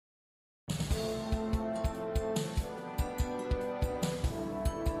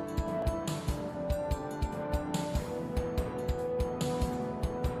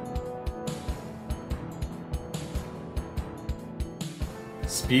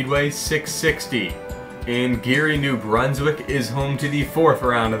Speedway 660 in Geary, New Brunswick is home to the fourth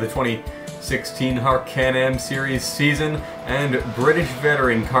round of the 2016 HARC Can-Am Series season, and British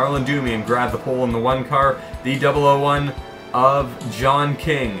veteran Carl Endymion grabbed the pole in the one car. The 001 of John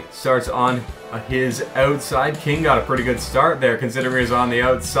King starts on his outside. King got a pretty good start there considering he was on the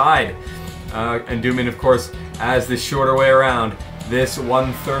outside. Endymion, of course, as the shorter way around. This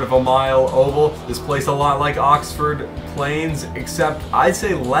 1/3 of a mile oval, this place a lot like Oxford Plains, except I'd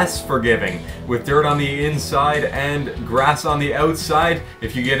say less forgiving, with dirt on the inside and grass on the outside.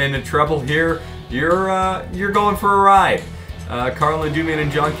 If you get into trouble here, you're going for a ride. Carl Endymion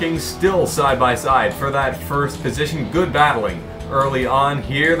and John King still side by side for that first position. Good battling early on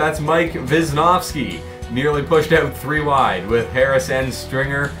here. That's Mike Wisnowski, nearly pushed out 3 wide with Harris and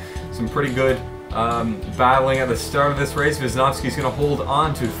Stringer. Some pretty good battling at the start of this race. Wisnowski's going to hold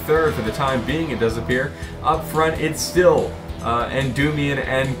on to third for the time being, it does appear. Up front, it's still Endymion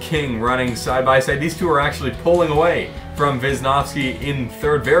and King running side by side. These two are actually pulling away from Wisnowski in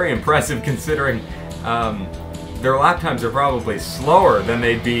third. Very impressive considering their lap times are probably slower than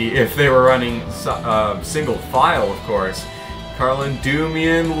they'd be if they were running single file, of course. Carl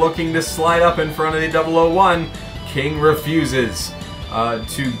Endymion looking to slide up in front of the 001. King refuses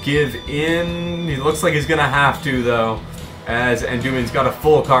to give in. He looks like he's going to have to, though, as Endymion's got a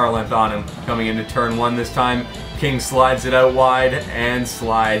full car length on him coming into turn 1 this time. King slides it out wide and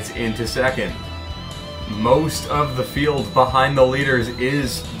slides into second. Most of the field behind the leaders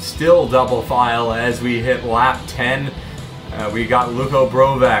is still double file as we hit lap 10. We got Luco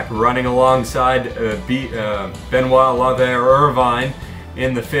Brovac running alongside Benoit Laver-Irvine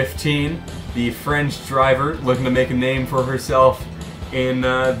in the 15. The French driver looking to make a name for herself in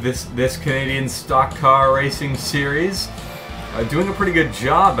this Canadian stock car racing series. Doing a pretty good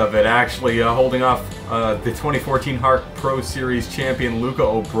job of it, actually, holding off the 2014 HARC Pro Series champion Luca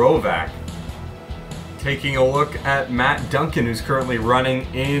Obrovac. Taking a look at Matt Duncan, who's currently running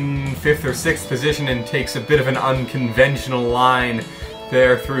in 5th or 6th position and takes a bit of an unconventional line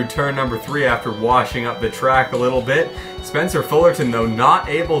there through turn number 3 after washing up the track a little bit. Spencer Fullerton, though, not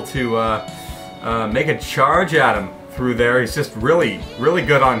able to make a charge at him through there. He's just really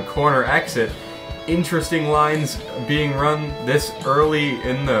good on corner exit. Interesting lines being run this early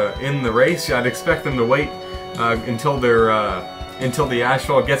in the race. I'd expect them to wait until the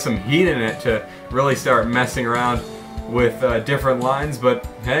asphalt gets some heat in it to really start messing around with different lines. But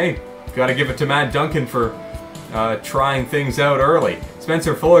hey, got to give it to Matt Duncan for trying things out early.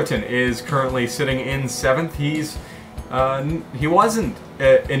 Spencer Fullerton is currently sitting in 7th. He wasn't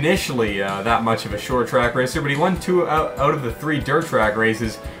initially that much of a short track racer, but he won 2 out of the 3 dirt track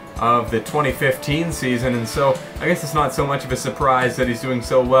races of the 2015 season, and so I guess it's not so much of a surprise that he's doing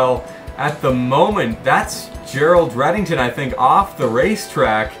so well at the moment. That's Gerald Reddington, I think, off the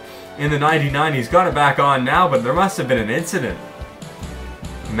racetrack in the 99. He's got it back on now, but there must have been an incident.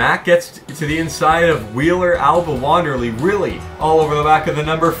 Matt gets to the inside of Wheeler Alba Wanderley, really all over the back of the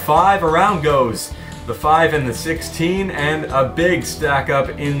number 5. Around goes the 5 and the 16, and a big stack up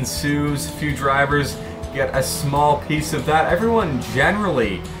ensues. A few drivers get a small piece of that. Everyone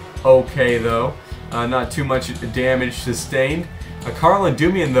generally okay, though. Not too much damage sustained. Carl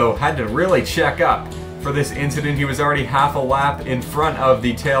Endymion, though, had to really check up for this incident. He was already half a lap in front of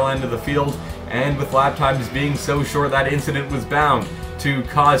the tail end of the field, and with lap times being so short, that incident was bound to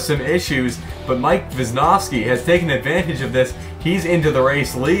cause some issues. But Mike Wisnowski has taken advantage of this. He's into the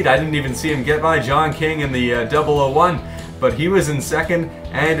race lead. I didn't even see him get by John King in the 001, but he was in second,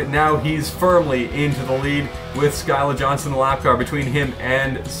 and now he's firmly into the lead with Skylar Johnson, the lap car, between him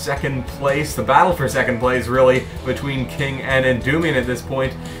and second place. The battle for second place, really, between King and Endymion at this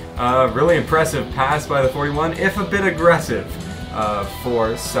point. Really impressive pass by the 41, if a bit aggressive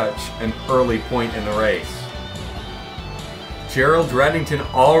for such an early point in the race. Gerald Reddington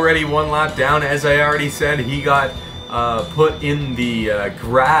already 1 lap down. As I already said, he got put in the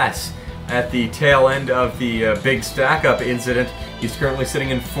grass at the tail end of the big stack-up incident. He's currently sitting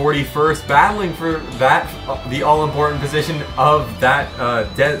in 41st, battling for the all-important position of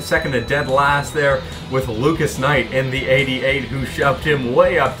that second to dead last there with Lucas Knight in the 88, who shoved him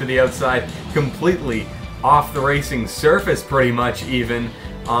way up to the outside, completely off the racing surface, pretty much even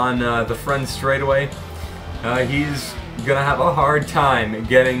on the front straightaway. He's gonna have a hard time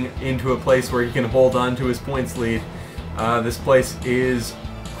getting into a place where he can hold on to his points lead. This place is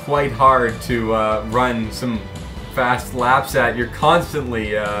quite hard to run some fast laps at. You're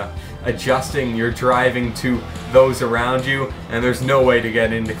constantly adjusting your driving to those around you, and there's no way to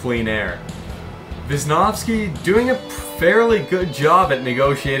get into clean air. Wisnowski doing a fairly good job at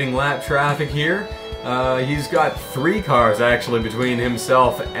negotiating lap traffic here. He's got 3 cars actually between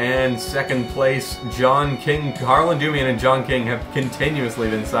himself and second place John King. Carlin Dumian and John King have continuously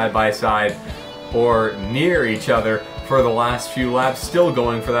been side by side or near each other for the last few laps, still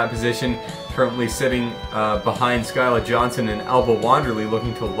going for that position. Currently sitting behind Skylar Johnson and Alba Wanderley,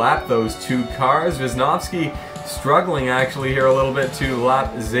 looking to lap those 2 cars. Wisnowski struggling actually here a little bit to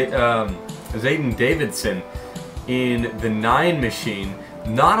lap Zayden Davidson in the 9 machine.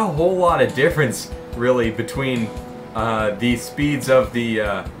 Not a whole lot of difference really between the speeds of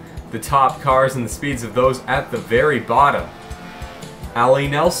the top cars and the speeds of those at the very bottom. Allie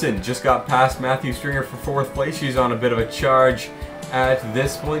Nelson just got past Matthew Stringer for 4th place. She's on a bit of a charge at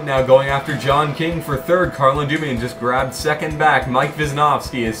this point now, going after John King for 3rd. Carlin Dumian just grabbed 2nd back. Mike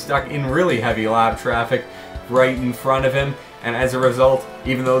Wisnowski is stuck in really heavy lap traffic right in front of him, and as a result,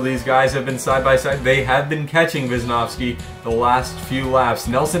 even though these guys have been side by side, they have been catching Wisnowski the last few laps.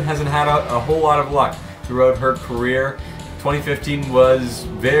 Nelson hasn't had a whole lot of luck throughout her career. 2015 was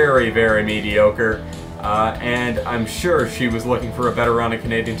very, very mediocre, and I'm sure she was looking for a better run at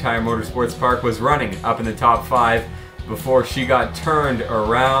Canadian Tire Motorsports Park, was running up in the top 5 before she got turned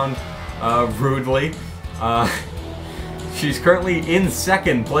around rudely. She's currently in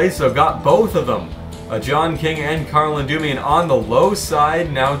 2nd place, so got both of them. John King and Carlin Dumian on the low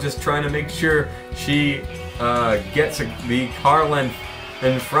side, now just trying to make sure she gets the car length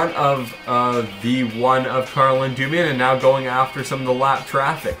in front of the one of Carlin Dumian, and now going after some of the lap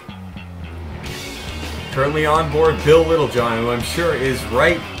traffic. Currently on board Bill Littlejohn, who I'm sure is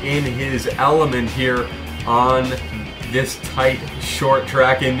right in his element here on this tight short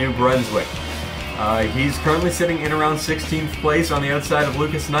track in New Brunswick. He's currently sitting in around 16th place on the outside of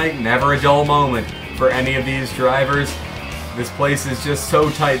Lucas Knight. Never a dull moment for any of these drivers. This place is just so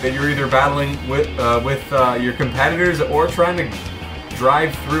tight that you're either battling with your competitors or trying to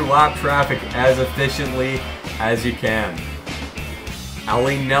drive through lap traffic as efficiently as you can.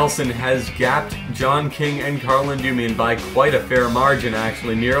 Allie Nelson has gapped John King and Carlin Dumian by quite a fair margin,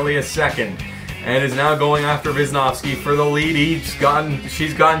 actually, nearly a second, and is now going after Wisnowski for the lead.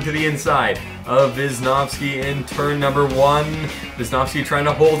 She's gotten to the inside of Wisnowski in turn number 1. Wisnowski trying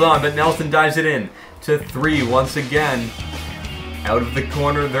to hold on, but Nelson dives it in to 3 once again. Out of the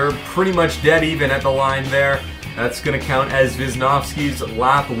corner, they're pretty much dead even at the line there. That's going to count as Wisnowski's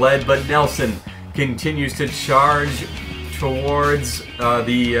lap led, but Nelson continues to charge towards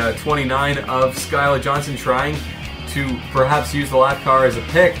the 29 of Skylar Johnson, trying to perhaps use the lap car as a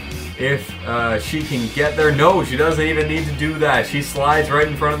pick if she can get there. No, she doesn't even need to do that. She slides right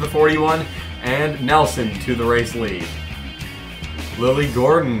in front of the 41, and Nelson to the race lead. Lily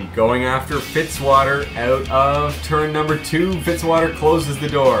Gordon going after Fitzwater out of turn number 2. Fitzwater closes the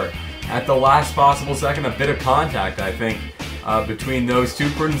door at the last possible second. A bit of contact, I think, between those two.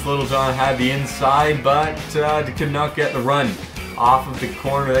 Prudence Littlejohn had the inside, but could not get the run off of the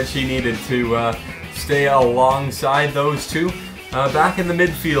corner that she needed to stay alongside those two. Back in the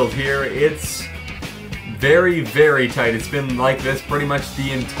midfield here, it's very, very tight. It's been like this pretty much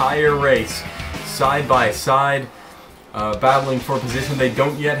the entire race, side by side, battling for position. They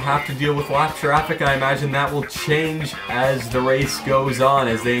don't yet have to deal with lap traffic. I imagine that will change as the race goes on,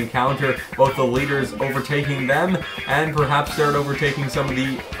 as they encounter both the leaders overtaking them and perhaps start overtaking some of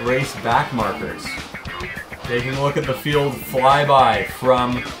the race back markers. Taking a look at the field flyby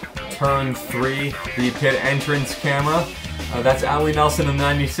from turn 3, the pit entrance camera. That's Allie Nelson in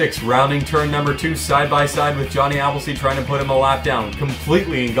 96, rounding turn number 2 side by side with Johnny Appleseed, trying to put him a lap down.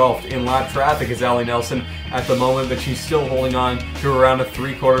 Completely engulfed in lap traffic is Allie Nelson at the moment, but she's still holding on to around a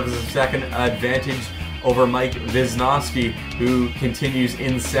 3/4 of a second advantage over Mike Wisnowski, who continues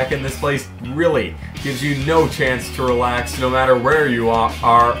in second. This place really gives you no chance to relax no matter where you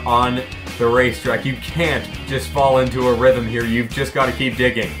are on the racetrack. You can't just fall into a rhythm here. You've just got to keep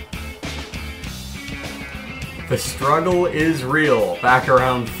digging. The struggle is real. Back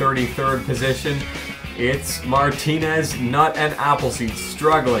around 33rd position, it's Martinez, Nutt, and Appleseed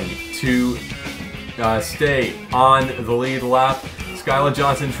struggling to stay on the lead lap. Skylar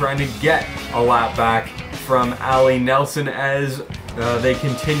Johnson trying to get a lap back from Allie Nelson as they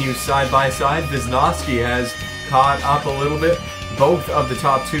continue side by side. Wisnowski has caught up a little bit. Both of the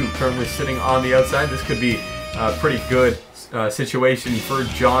top two currently sitting on the outside. This could be a pretty good situation for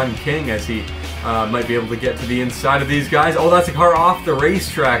John King, as he might be able to get to the inside of these guys. Oh, that's a car off the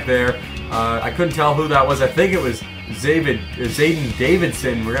racetrack there. I couldn't tell who that was. I think it was Zayden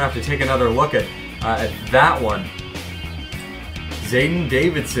Davidson. We're going to have to take another look at that one. Zayden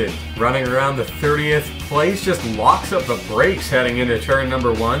Davidson running around the 30th place, just locks up the brakes heading into turn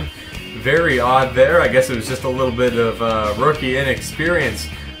number 1. Very odd there. I guess it was just a little bit of rookie inexperience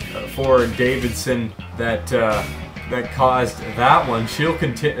for Davidson that that caused that one. He'll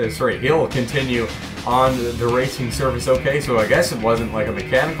continue on the racing surface. Okay, so I guess it wasn't like a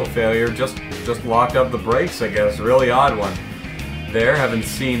mechanical failure, just locked up the brakes, I guess. Really odd one there. Haven't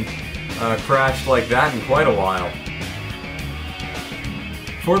seen a crash like that in quite a while.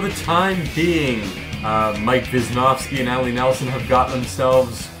 For the time being, Mike Wisniewski and Ali Nelson have got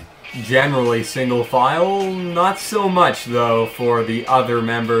themselves generally single file. Not so much, though, for the other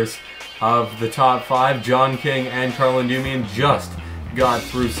members of the top 5. John King and Carl Endumian just got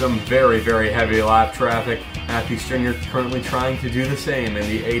through some very, very heavy lap traffic. Matthew Stringer currently trying to do the same in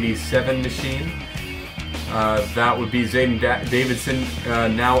the 87 machine. That would be Zayden Davidson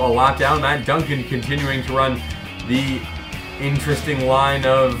now a lap down. Matt Duncan continuing to run the interesting line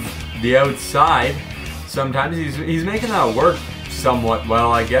of the outside. Sometimes he's making that work somewhat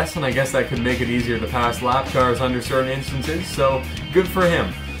well, I guess, and I guess that could make it easier to pass lap cars under certain instances, so good for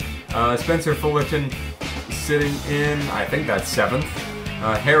him. Spencer Fullerton sitting in, I think that's 7th.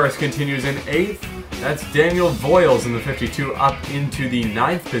 Harris continues in 8th. That's Daniel Voiles in the 52 up into the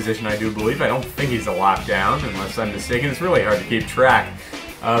 9th position, I do believe. I don't think he's a lap down, unless I'm mistaken. It's really hard to keep track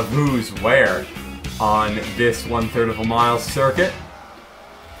of who's where on this 1/3 of a mile circuit.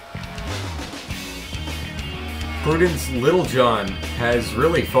 Prudence Littlejohn has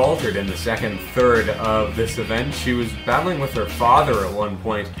really faltered in the second third of this event. She was battling with her father at one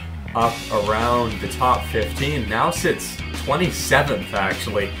point up around the top 15. Now sits 27th,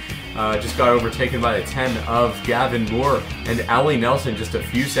 actually. Just got overtaken by the 10 of Gavin Moore, and Ali Nelson just a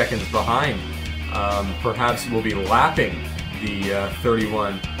few seconds behind. Perhaps will be lapping the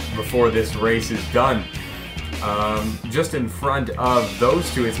 31 before this race is done. Just in front of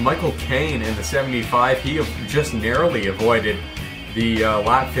those two, it's Michael Kane in the 75. He just narrowly avoided the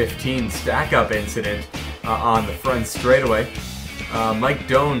lap 15 stack-up incident on the front straightaway. Mike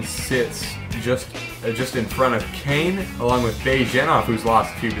Doan sits just in front of Kane, along with Bejenoff, who's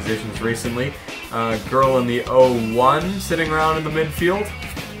lost a few positions recently. Girl in the 01 sitting around in the midfield,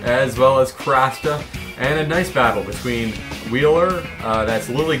 as well as Krasta. And a nice battle between Wheeler, that's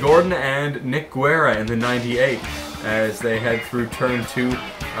Lily Gordon, and Nick Guerra in the 98 as they head through turn 2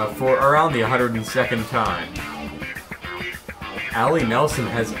 for around the 102nd time. Ali Nelson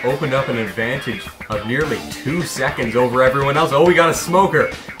has opened up an advantage of nearly 2 seconds over everyone else. Oh, we got a smoker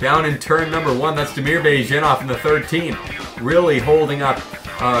down in turn number 1. That's Damir Bejenoff in the 13. Really holding up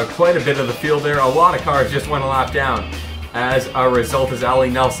quite a bit of the field there. A lot of cars just went a lap down as a result, as Ali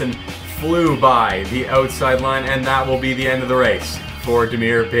Nelson flew by the outside line, and that will be the end of the race for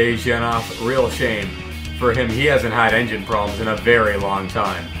Damir Bejenoff. Real shame for him. He hasn't had engine problems in a very long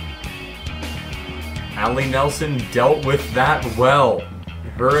time. Ali Nelson dealt with that well.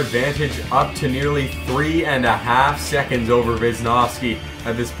 Her advantage up to nearly 3.5 seconds over Wisniewski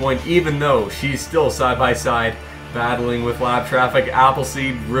at this point, even though she's still side by side battling with lap traffic.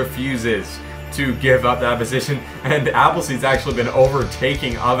 Appleseed refuses to give up that position, and Appleseed's actually been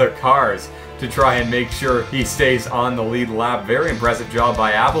overtaking other cars to try and make sure he stays on the lead lap. Very impressive job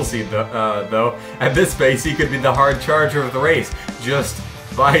by Appleseed, though. At this pace, he could be the hard charger of the race just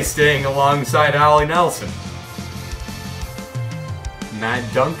by staying alongside Ali Nelson. Matt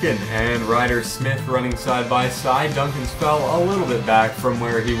Duncan and Ryder Smith running side by side. Duncan's fell a little bit back from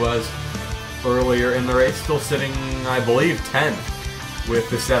where he was earlier in the race, still sitting, I believe, 10th. With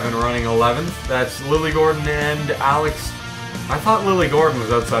the 7 running 11th. That's Lily Gordon and Alex. I thought Lily Gordon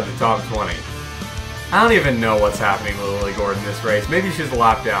was outside the top 20. I don't even know what's happening with Lily Gordon this race. Maybe she's a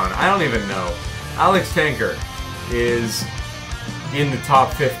lap down. I don't even know. Alex Tanker is in the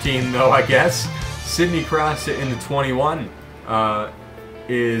top 15, though, I guess. Sydney Krasta in the 21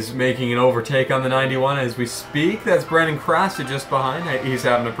 is making an overtake on the 91 as we speak. That's Brendan Krasta just behind. He's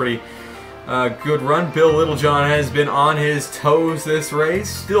having a pretty good run. Bill Littlejohn has been on his toes this race,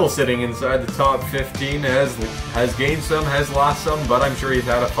 still sitting inside the top 15, has gained some, has lost some, but I'm sure he's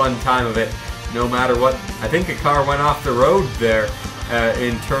had a fun time of it no matter what. I think a car went off the road there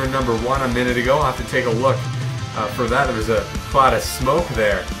in turn number 1 a minute ago. I'll have to take a look for that. There was a cloud of smoke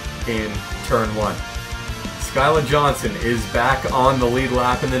there in turn 1. Skyla Johnson is back on the lead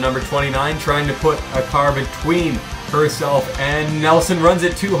lap in the number 29, trying to put a car between herself and Nelson. Runs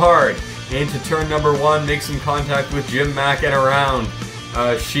it too hard into turn number 1, makes some contact with Jim Mack and around.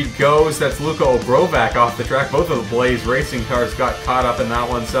 She goes. That's Luca Obrovac off the track. Both of the Blaze Racing cars got caught up in that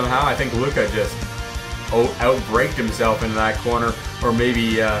one somehow. I think Luca just outbraked himself into that corner, or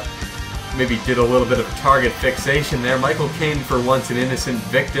maybe did a little bit of target fixation there. Michael Kane, for once, an innocent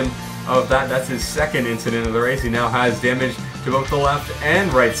victim of that. That's his second incident of the race. He now has damage to both the left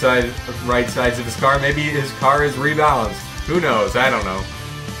and right sides of his car. Maybe his car is rebalanced. Who knows? I don't know.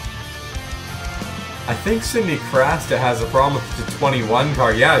 I think Cindy Krasta has a problem with the 21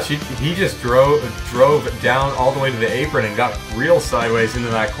 car. Yeah, he just drove down all the way to the apron and got real sideways into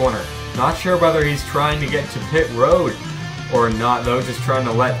that corner. Not sure whether he's trying to get to pit road or not, though, just trying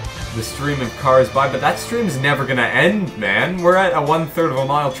to let the stream of cars by. But that stream's never going to end, man. We're at a 1/3 of a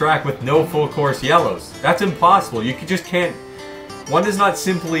mile track with no full course yellows. That's impossible. You just can't... One does not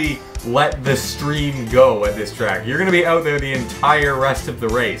simply let the stream go at this track. You're going to be out there the entire rest of the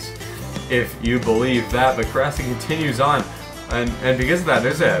race, if you believe that. But Krasta continues on, and because of that,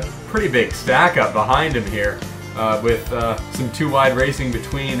 there's a pretty big stack up behind him here, with some too wide racing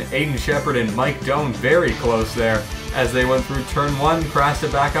between Aiden Shepard and Mike Doan. Very close there as they went through turn 1. Krasta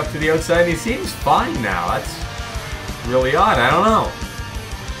back up to the outside, and he seems fine now. That's really odd. I don't know.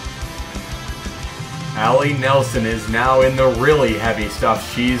 Allie Nelson is now in the really heavy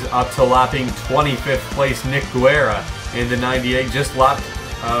stuff. She's up to lapping 25th place Nick Guerra in the 98. Just lapped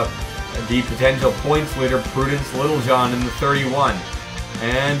the potential points leader Prudence Littlejohn in the 31.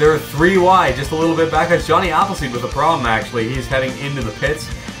 And they're 3 wide, just a little bit back. That's Johnny Appleseed with a problem, actually. He's heading into the pits.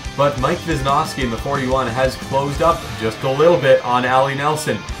 But Mike Wisnowski in the 41 has closed up just a little bit on Allie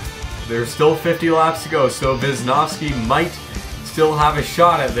Nelson. There's still 50 laps to go, so Wisnowski might still have a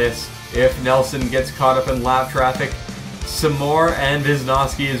shot at this if Nelson gets caught up in lap traffic some more, and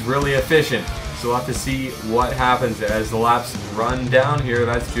Wisnowski is really efficient. So we'll have to see what happens as the laps run down here.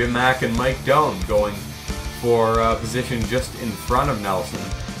 That's Jim Mack and Mike Doan going for position just in front of Nelson,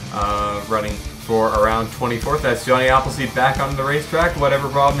 running for around 24th. That's Johnny Appleseed back on the racetrack. Whatever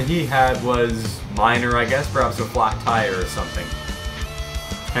problem he had was minor, I guess, perhaps a flat tire or something.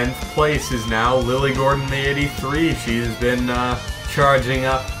 10th place is now Lily Gordon, the 83. She's been charging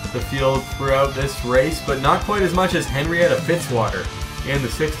up the field throughout this race, but not quite as much as Henrietta Fitzwater in the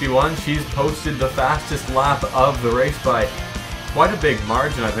 61. She's posted the fastest lap of the race by quite a big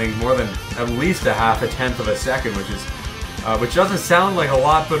margin, I think, more than at least a half a tenth of a second, which doesn't sound like a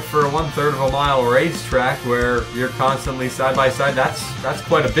lot, but for a 1/3 of a mile racetrack where you're constantly side by side, that's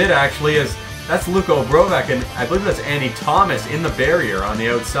quite a bit, actually. As that's Luca Obrovec, and I believe that's Annie Thomas in the barrier on the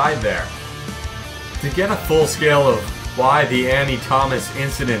outside there. To get a full scale of why the Annie Thomas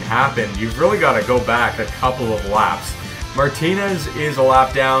incident happened, you've really got to go back a couple of laps. Martinez is a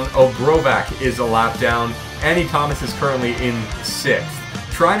lap down, Obrovec is a lap down, Annie Thomas is currently in 6th.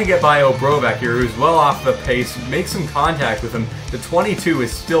 Trying to get by Obrovec here, who's well off the pace, makes some contact with him. The 22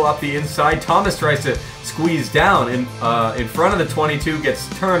 is still up the inside. Thomas tries to squeeze down in front of the 22, gets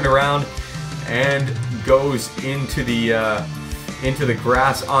turned around, and goes into the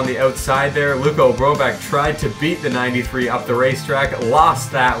grass on the outside there. Luca Obrovec tried to beat the 93 up the racetrack,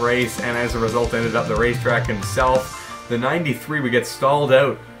 lost that race, and as a result ended up the racetrack himself. The 93 would get stalled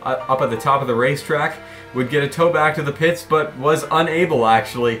out up at the top of the racetrack, would get a tow back to the pits, but was unable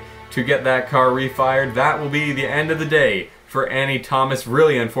actually to get that car refired. That will be the end of the day for Annie Thomas.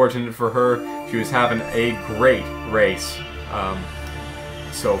 Really unfortunate for her. She was having a great race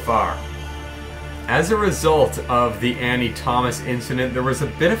so far. As a result of the Annie Thomas incident, there was a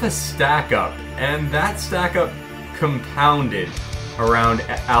bit of a stack up, and that stack up compounded around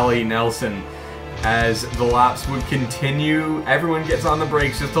Allie Nelson as the laps would continue. Everyone gets on the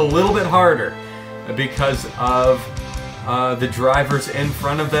brakes just a little bit harder because of the drivers in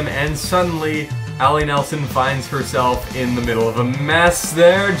front of them, and suddenly Allie Nelson finds herself in the middle of a mess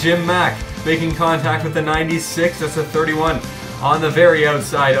there. Jim Mack making contact with the 96, that's a 31. On the very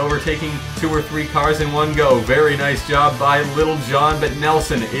outside, overtaking 2 or 3 cars in one go. Very nice job by Little John, but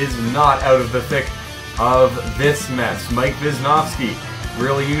Nelson is not out of the thick of this mess. Mike Wisnowski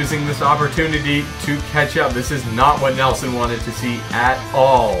really using this opportunity to catch up. This is not what Nelson wanted to see at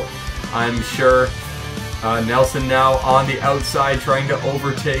all. I'm sure Nelson now on the outside trying to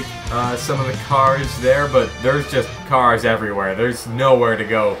overtake some of the cars there, but there's just cars everywhere. There's nowhere to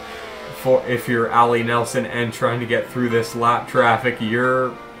go. If you're Allie Nelson and trying to get through this lap traffic,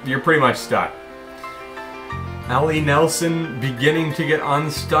 you're pretty much stuck. Allie Nelson beginning to get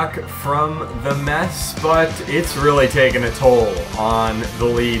unstuck from the mess, but it's really taken a toll on the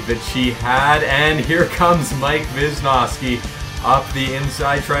lead that she had. And here comes Mike Wisnowski up the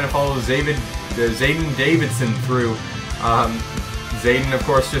inside trying to follow Zayden Davidson through. Zayden, of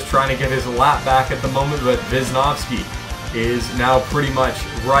course, just trying to get his lap back at the moment, but Wisnowski is now pretty much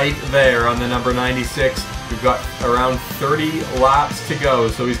right there on the number 96. We've got around 30 laps to go,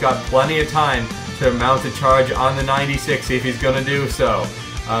 so he's got plenty of time to mount a charge on the 96 if he's going to do so.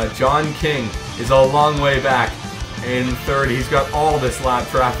 John King is a long way back in 3rd. He's got all this lap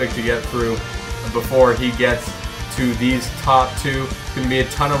traffic to get through before he gets to these top 2. It's going to be a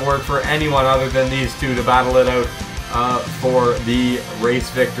ton of work for anyone other than these two to battle it out for the race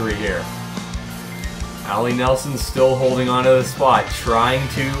victory here. Allie Nelson still holding on to the spot, trying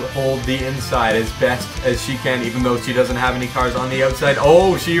to hold the inside as best as she can, even though she doesn't have any cars on the outside.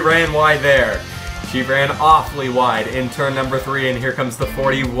 Oh, she ran wide there. She ran awfully wide in turn number 3, and here comes the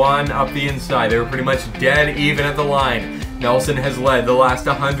 41 up the inside. They were pretty much dead even at the line. Nelson has led the last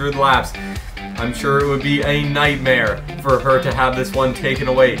 100 laps. I'm sure it would be a nightmare for her to have this one taken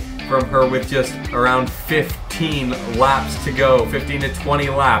away from her with just around 15 laps to go. 15 to 20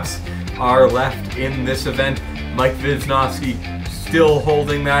 laps are left in this event. Mike Wisnowski still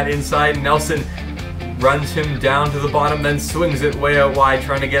holding that inside. Nelson runs him down to the bottom, then swings it way out wide,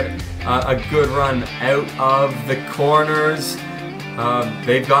 trying to get a good run out of the corners.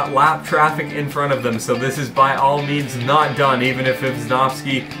 They've got lap traffic in front of them, so this is by all means not done. Even if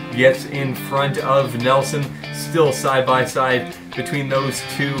Wisnowski gets in front of Nelson, still side by side between those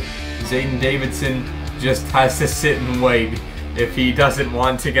two. Zayden Davidson just has to sit and wait if he doesn't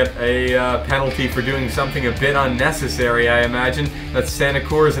want to get a penalty for doing something a bit unnecessary, I imagine. That's Santa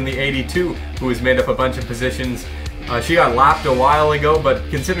Cruz in the 82, who has made up a bunch of positions. She got lapped a while ago, but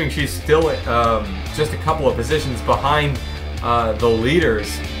considering she's still just a couple of positions behind the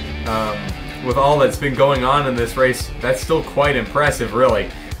leaders, with all that's been going on in this race, that's still quite impressive, really.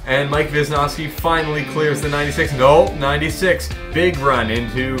 And Mike Wisnowski finally clears the 96. No, 96. Big run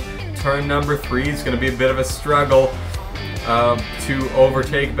into turn number 3. It's going to be a bit of a struggle to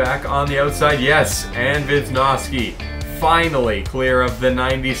overtake back on the outside. Yes, and Wisnowski finally clear of the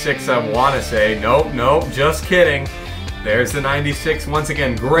 96, I want to say. Nope, just kidding. There's the 96 once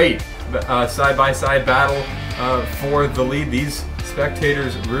again. Great side-by-side battle for the lead. These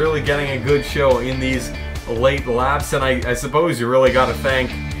spectators really getting a good show in these late laps, and I suppose you really got to thank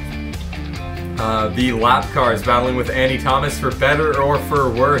the lap cars battling with Annie Thomas. For better or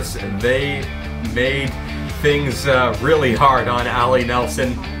for worse, they made things really hard on Allie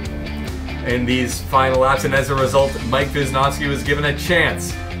Nelson in these final laps, and as a result, Mike Wisnowski was given a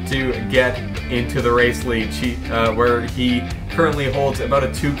chance to get into the race lead, where he currently holds about a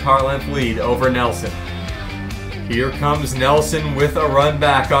 2-car length lead over Nelson. Here comes Nelson with a run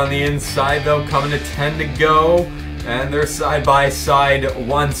back on the inside, though, coming to 10 to go, and they're side by side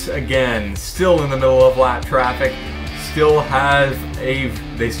once again. Still in the middle of lap traffic.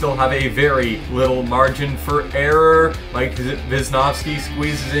 They still have a very little margin for error. Mike Wisnowski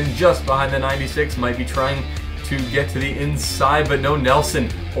squeezes in just behind the 96, might be trying to get to the inside, but no, Nelson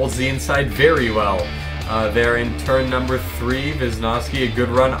holds the inside very well. There in turn number 3, Wisnowski, a good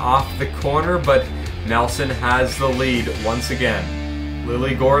run off the corner, but Nelson has the lead once again.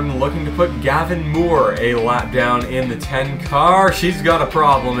 Lily Gordon looking to put Gavin Moore a lap down in the 10 car. She's got a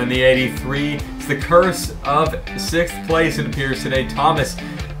problem in the 83. It's the curse of 6th place, it appears today. Thomas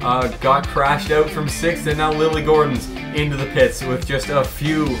got crashed out from 6th, and now Lily Gordon's into the pits with just a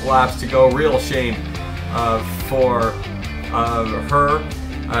few laps to go. Real shame for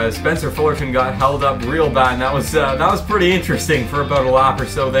her. Spencer Fullerton got held up real bad, and that was pretty interesting for about a lap or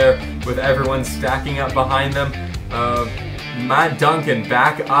so there, with everyone stacking up behind them. Matt Duncan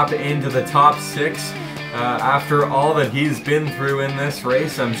back up into the top 6 after all that he's been through in this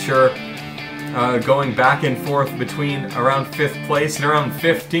race. I'm sure going back and forth between around 5th place and around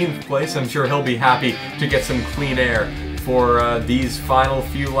 15th place, I'm sure he'll be happy to get some clean air for these final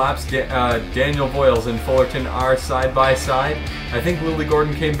few laps. Daniel Voiles and Fullerton are side by side. I think Lily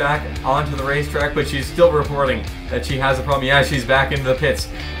Gordon came back onto the racetrack, but she's still reporting that she has a problem. Yeah, she's back into the pits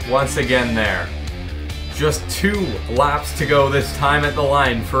once again there. Just 2 laps to go this time at the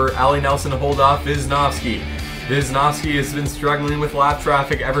line for Allie Nelson to hold off Wisnowski. Wisnowski has been struggling with lap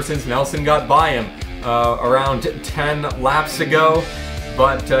traffic ever since Nelson got by him around 10 laps ago,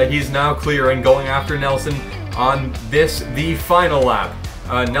 but he's now clear and going after Nelson on the final lap.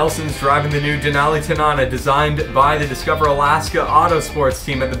 Nelson's driving the new Denali Tanana, designed by the Discover Alaska Autosports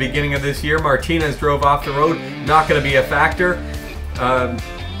team at the beginning of this year. Martinez drove off the road, not going to be a factor.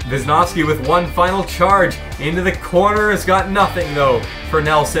 Wisnowski with one final charge into the corner has got nothing though for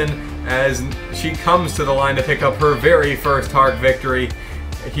Nelson, as she comes to the line to pick up her very first HARC victory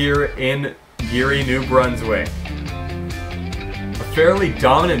here in Geary, New Brunswick. A fairly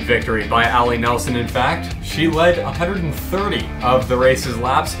dominant victory by Allie Nelson, in fact. She led 130 of the race's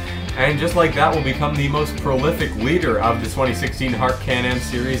laps, and just like that will become the most prolific leader of the 2016 HARC Can-Am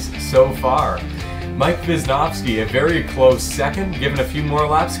Series so far. Mike Wisnowski, a very close second, given a few more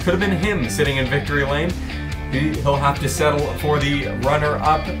laps. Could have been him sitting in victory lane. He'll have to settle for the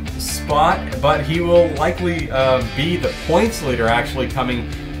runner-up spot, but he will likely be the points leader actually coming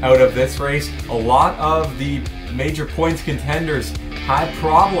out of this race. A lot of the major points contenders had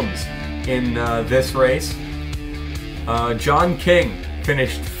problems in this race. John King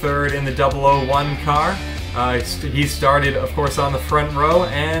finished third in the 001 car. He started, of course, on the front row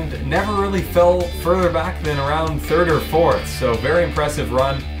and never really fell further back than around third or fourth. So very impressive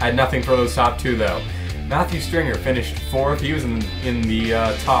run. Had nothing for those top two though. Matthew Stringer finished fourth. He was in the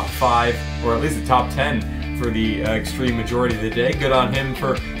top 5, or at least the top 10 for the extreme majority of the day. Good on him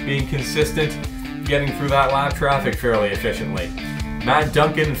for being consistent, getting through that lap traffic fairly efficiently. Matt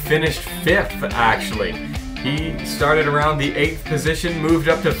Duncan finished 5th actually. He started around the 8th position, moved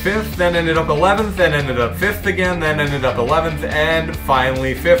up to 5th, then ended up 11th, then ended up 5th again, then ended up 11th, and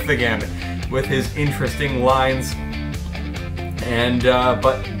finally 5th again, with his interesting lines. And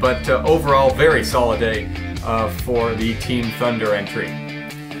but overall, very solid day for the Team Thunder entry.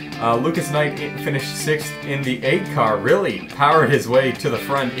 Lucas Knight finished 6th in the 8 car, really powered his way to the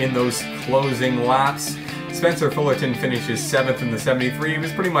front in those closing laps. Spencer Fullerton finishes 7th in the 73. He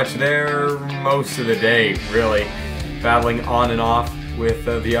was pretty much there most of the day, really, battling on and off with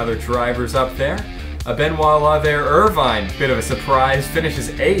the other drivers up there. Benoit Laver Irvine, bit of a surprise, finishes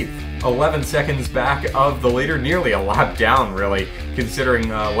 8th, 11 seconds back of the leader, nearly a lap down, really, considering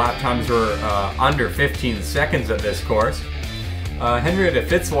lap times were under 15 seconds at this course. Henrietta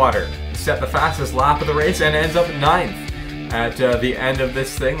Fitzwater set the fastest lap of the race and ends up 9th at the end of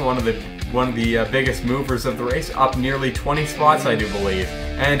this thing, one of the biggest movers of the race, up nearly 20 spots, I do believe.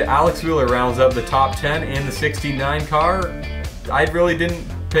 And Alex Wheeler rounds up the top 10 in the 69 car. I really didn't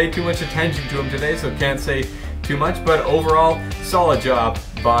pay too much attention to him today, so can't say too much, but overall, solid job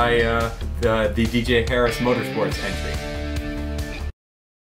by the DJ Harris Motorsports entry.